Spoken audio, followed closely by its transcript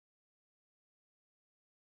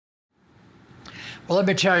Well, let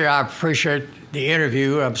me tell you, I appreciate the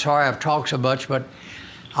interview. I'm sorry I've talked so much, but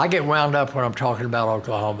I get wound up when I'm talking about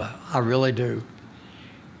Oklahoma. I really do.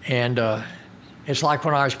 And it's like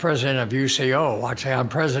when I was president of UCO. I'd say I'm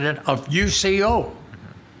president of UCO.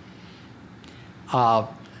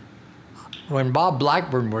 When Bob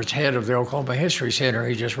Blackburn was head of the Oklahoma History Center,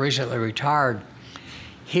 he just recently retired,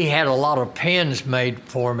 he had a lot of pins made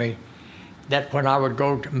for me that when I would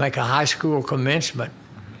go to make a high school commencement,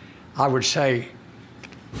 I would say,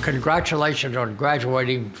 congratulations on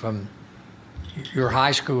graduating from your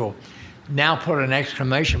high school. Now put an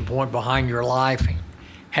exclamation point behind your life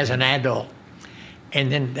as an adult. And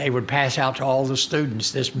then they would pass out to all the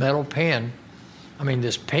students this metal pen,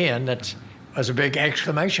 this pen that was a big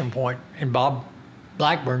exclamation point, and Bob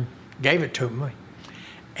Blackburn gave it to me.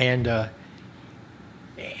 And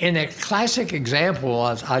in a classic example,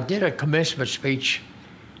 I did a commencement speech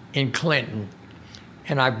in Clinton,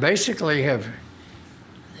 and I basically have,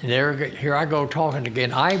 here I go talking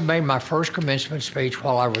again. I made my first commencement speech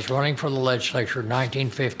while I was running for the legislature in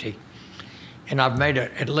 1950, and I've made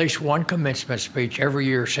at least one commencement speech every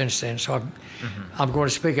year since then. So I'm going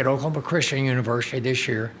to speak at Oklahoma Christian University this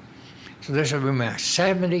year. So this will be my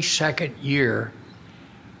 72nd year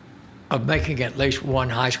of making at least one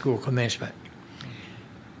high school commencement.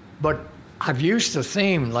 But I've used the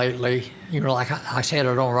theme lately, like I said,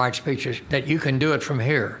 I don't write speeches, that you can do it from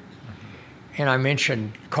here. And I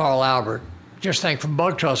mentioned Carl Albert. Just think, from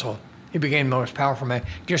Bug Tussle, he became the most powerful man.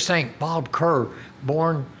 Just think, Bob Kerr,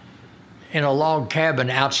 born in a log cabin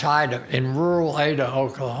in rural Ada,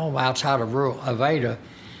 Oklahoma, outside of Ada,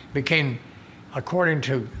 became, according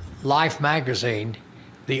to Life magazine,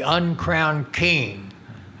 the uncrowned king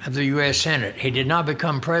of the U.S. Senate. He did not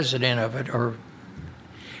become president of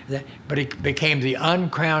it, but he became the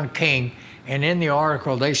uncrowned king. And in the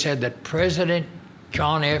article, they said that President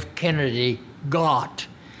John F. Kennedy got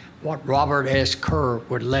what Robert S. Kerr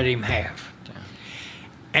would let him have.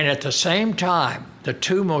 And at the same time, the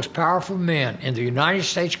two most powerful men in the United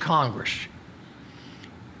States Congress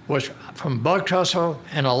was from Bug Tussle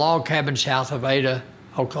and a log cabin south of Ada,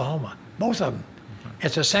 Oklahoma, both of them,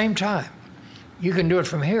 at the same time. You can do it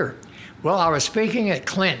from here. Well, I was speaking at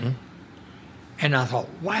Clinton, and I thought,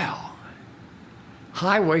 wow,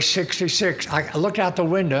 Highway 66. I looked out the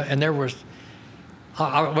window, and there was,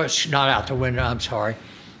 not out the window, I'm sorry.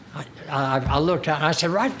 I looked out, and I said,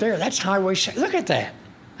 right there, that's Highway 6. Look at that.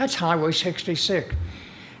 That's Highway 66.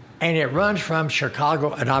 And it runs from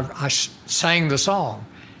Chicago, and I sang the song.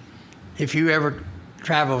 If you ever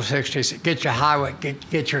travel 66, get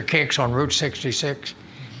your kicks on Route 66.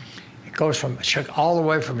 It goes from all the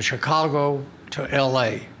way from Chicago to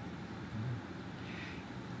LA.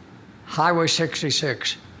 Highway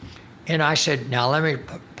 66. And I said, now let me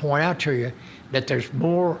point out to you that there's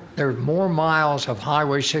more miles of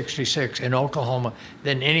Highway 66 in Oklahoma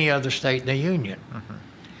than any other state in the Union.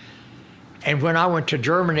 And when I went to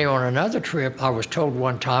Germany on another trip, I was told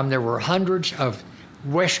one time there were hundreds of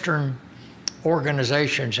Western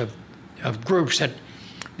organizations of groups that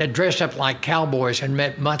dressed up like cowboys and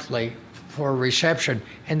met monthly for a reception,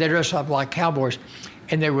 and they dressed up like cowboys.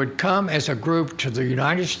 And they would come as a group to the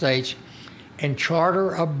United States and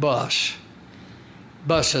charter a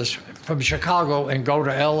buses from Chicago and go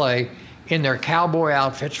to LA in their cowboy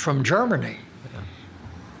outfits from Germany.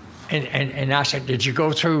 And I said, did you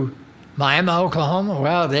go through Miami, Oklahoma?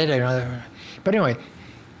 Well, they didn't. But anyway,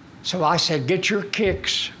 so I said, get your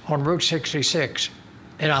kicks on Route 66.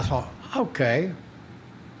 And I thought, okay.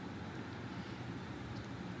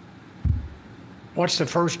 What's the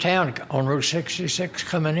first town on Route 66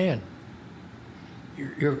 coming in?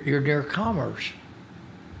 You're near Commerce.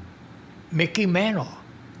 Mickey Mantle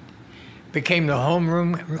became the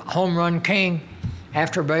home run king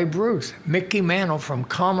after Babe Ruth. Mickey Mantle from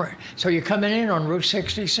Commerce. So you're coming in on Route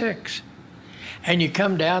 66. And you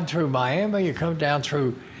come down through Miami, you come down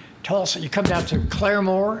through Tulsa, you come down through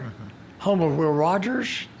Claremore, home of Will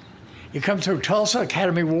Rogers. You come through Tulsa,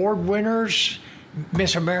 Academy Award winners,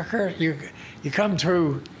 Miss America. You come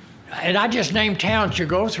through, and I just named towns you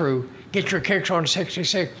go through, get your kicks on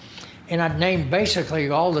 66. And I'd name basically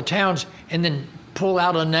all the towns and then pull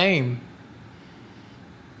out a name.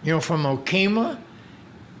 From Okemah,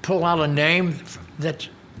 pull out a name that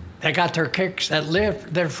they got their kicks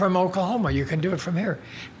they're from Oklahoma. You can do it from here.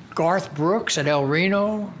 Garth Brooks at El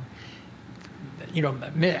Reno,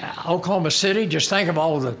 Oklahoma City. Just think of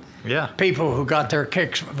all the people who got their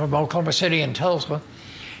kicks from Oklahoma City and Tulsa,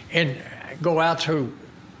 and go out to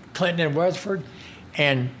Clinton and Weatherford.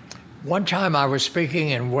 And one time I was speaking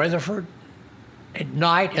in Weatherford at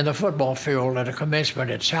night in the football field at a commencement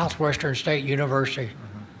at Southwestern State University.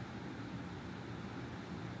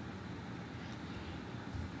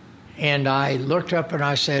 And I looked up and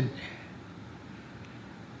I said,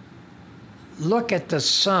 look at the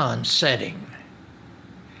sun setting.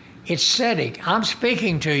 It's setting. I'm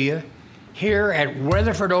speaking to you here at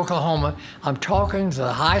Weatherford, Oklahoma. I'm talking to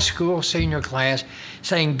the high school senior class,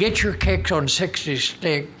 saying, get your kicks on 60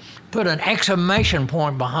 stick, put an exclamation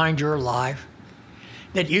point behind your life,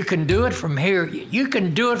 that you can do it from here. You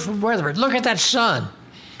can do it from Weatherford. Look at that sun.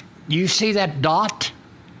 Do you see that dot?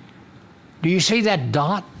 Do you see that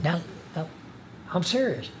dot? Now, I'm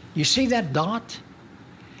serious. You see that dot?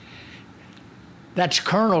 That's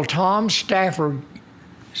Colonel Tom Stafford.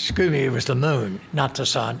 Excuse me, it was the moon, not the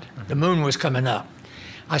sun. The moon was coming up.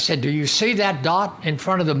 I said, do you see that dot in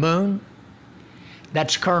front of the moon?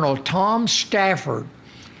 That's Colonel Tom Stafford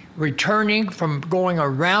returning from going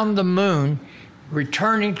around the moon,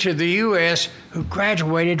 returning to the U.S., who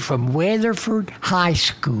graduated from Weatherford High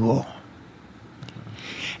School.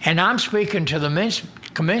 And I'm speaking to the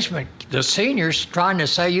commencement, the seniors, trying to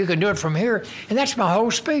say you can do it from here, and that's my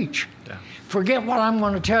whole speech. Yeah. Forget what I'm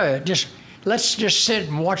going to tell you. Let's just sit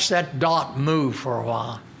and watch that dot move for a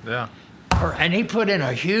while. Yeah. And he put in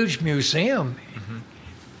a huge museum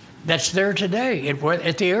that's there today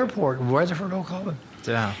at the airport in Weatherford, Oklahoma.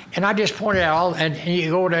 Yeah. And I just pointed out, and you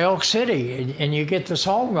go to Elk City, and you get the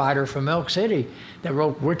songwriter from Elk City that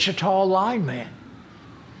wrote Wichita Lineman.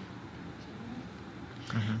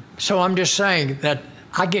 So I'm just saying that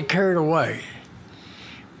I get carried away.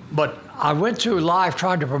 But I went through life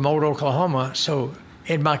trying to promote Oklahoma, so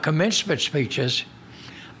in my commencement speeches,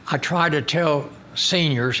 I try to tell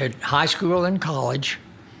seniors at high school and college,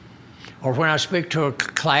 or when I speak to a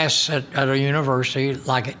class at a university,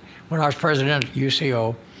 like when I was president at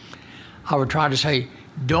UCO, I would try to say,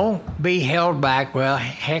 don't be held back. Well,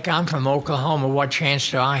 heck, I'm from Oklahoma. What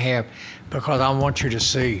chance do I have? Because I want you to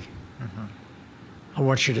see. I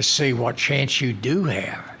want you to see what chance you do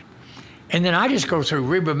have. And then I just go through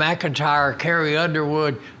Reba McEntire, Carrie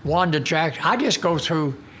Underwood, Wanda Jackson. I just go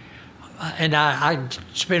through, and I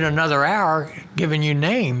spend another hour giving you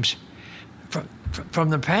names from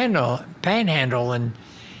the panhandle, and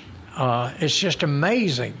it's just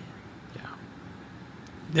amazing. Yeah.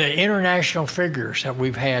 The international figures that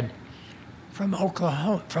we've had from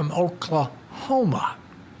Oklahoma.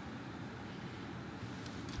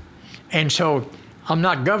 And so I'm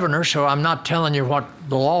not governor, so I'm not telling you what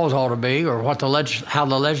the laws ought to be or what how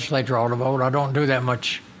the legislature ought to vote. I don't do that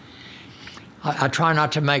much. I try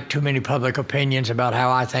not to make too many public opinions about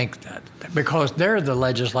how I think that, because they're the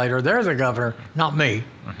legislator, they're the governor, not me.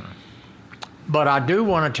 But I do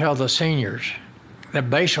want to tell the seniors that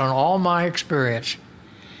based on all my experience,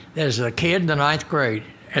 as a kid in the 9th grade,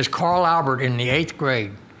 as Carl Albert in the 8th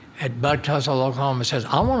grade at Bud Tussle, Oklahoma, says,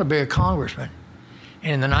 I want to be a congressman.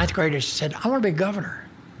 And in the 9th grade, he said, I want to be governor.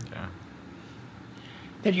 Yeah.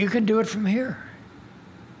 That you can do it from here.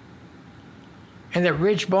 And that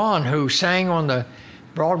Rich Bond, who sang on the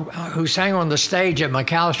stage at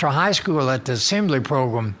McAlester High School at the assembly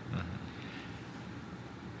program,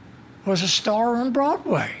 was a star on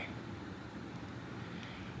Broadway.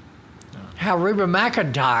 Yeah. How Reba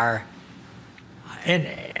McEntire,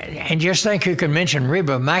 and just think who can mention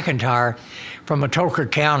Reba McEntire from Atoka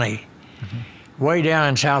County, way down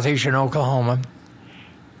in southeastern Oklahoma.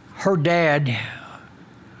 Her dad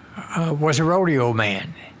was a rodeo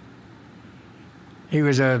man. He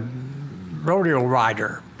was a rodeo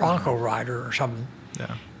rider, bronco rider or something.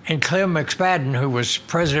 Yeah. And Clem McSpadden, who was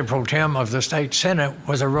president pro tem of the state senate,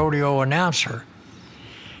 was a rodeo announcer.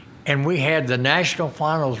 And we had the National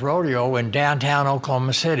Finals Rodeo in downtown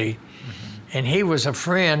Oklahoma City. And he was a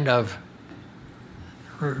friend of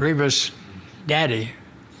Reba's daddy.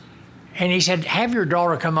 And he said, have your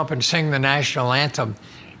daughter come up and sing the national anthem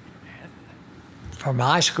from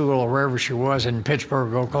high school or wherever she was in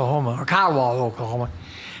Pittsburgh, Oklahoma, or Kiowa, Oklahoma.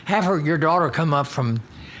 Have your daughter come up from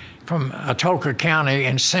Atoka County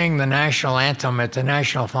and sing the national anthem at the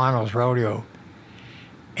National Finals Rodeo.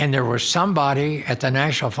 And there was somebody at the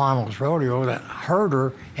National Finals Rodeo that heard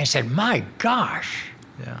her and said, my gosh.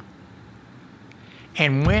 Yeah.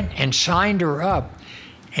 And went and signed her up.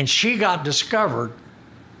 And she got discovered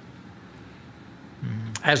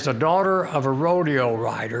as the daughter of a rodeo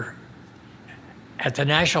rider at the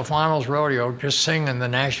National Finals Rodeo, just singing the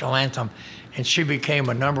national anthem, and she became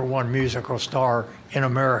a #1 musical star in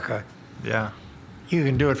America. Yeah. You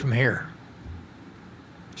can do it from here.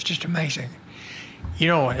 It's just amazing. You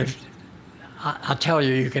know, if I tell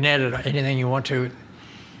you, you can edit anything you want to.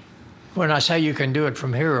 When I say you can do it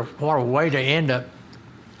from here, what a way to end up.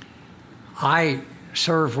 I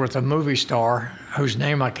served with a movie star whose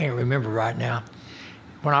name I can't remember right now.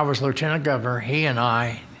 When I was lieutenant governor,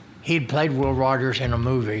 he'd played Will Rogers in a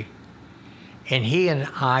movie, And he and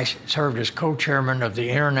I served as co-chairman of the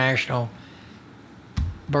international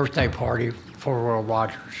birthday party for Will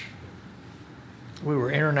Rogers. We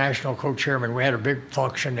were international co-chairman. We had a big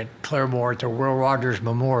function at Claremore at the Will Rogers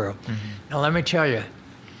Memorial. Mm-hmm. Now let me tell you,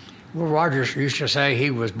 Will Rogers used to say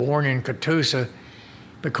he was born in Catoosa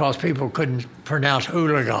because people couldn't pronounce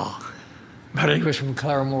Oologah, but he was from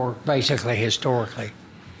Claremore, basically, historically.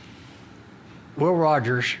 Will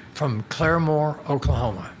Rogers from Claremore,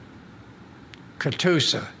 Oklahoma,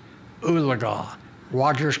 Catoosa, Oologah,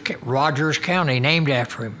 Rogers County, named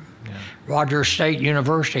after him. Yeah. Rogers State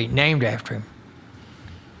University, named after him.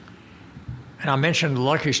 And I mentioned the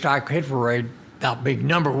Lucky Strike Hit Parade about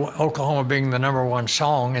being Oklahoma being the #1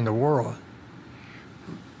 song in the world.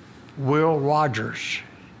 Will Rogers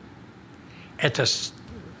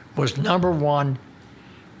was #1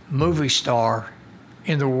 movie star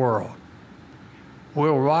in the world.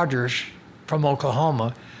 Will Rogers from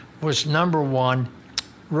Oklahoma was #1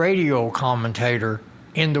 radio commentator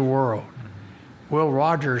in the world. Will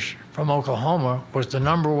Rogers from Oklahoma was the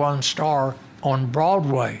 #1 star on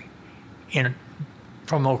Broadway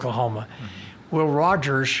from Oklahoma. Mm-hmm. Will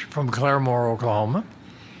Rogers from Claremore, Oklahoma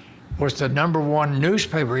was the #1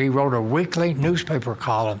 newspaper. He wrote a weekly newspaper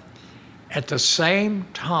column. At the same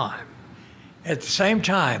time,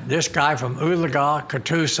 this guy from Oologah,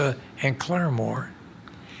 Catoosa, and Claremore,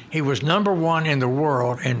 he was #1 in the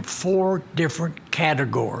world in 4 different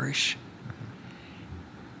categories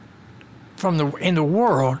in the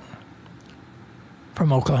world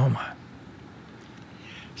from Oklahoma.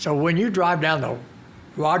 So when you drive down the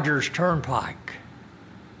Rogers Turnpike,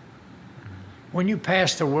 when you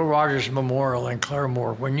pass the Will Rogers Memorial in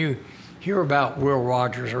Claremore, when you hear about Will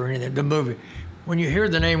Rogers or anything, the movie, when you hear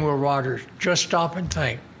the name Will Rogers, just stop and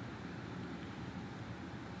think.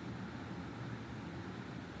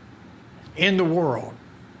 In the world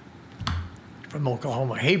from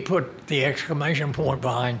Oklahoma. He put the exclamation point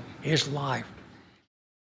behind his life.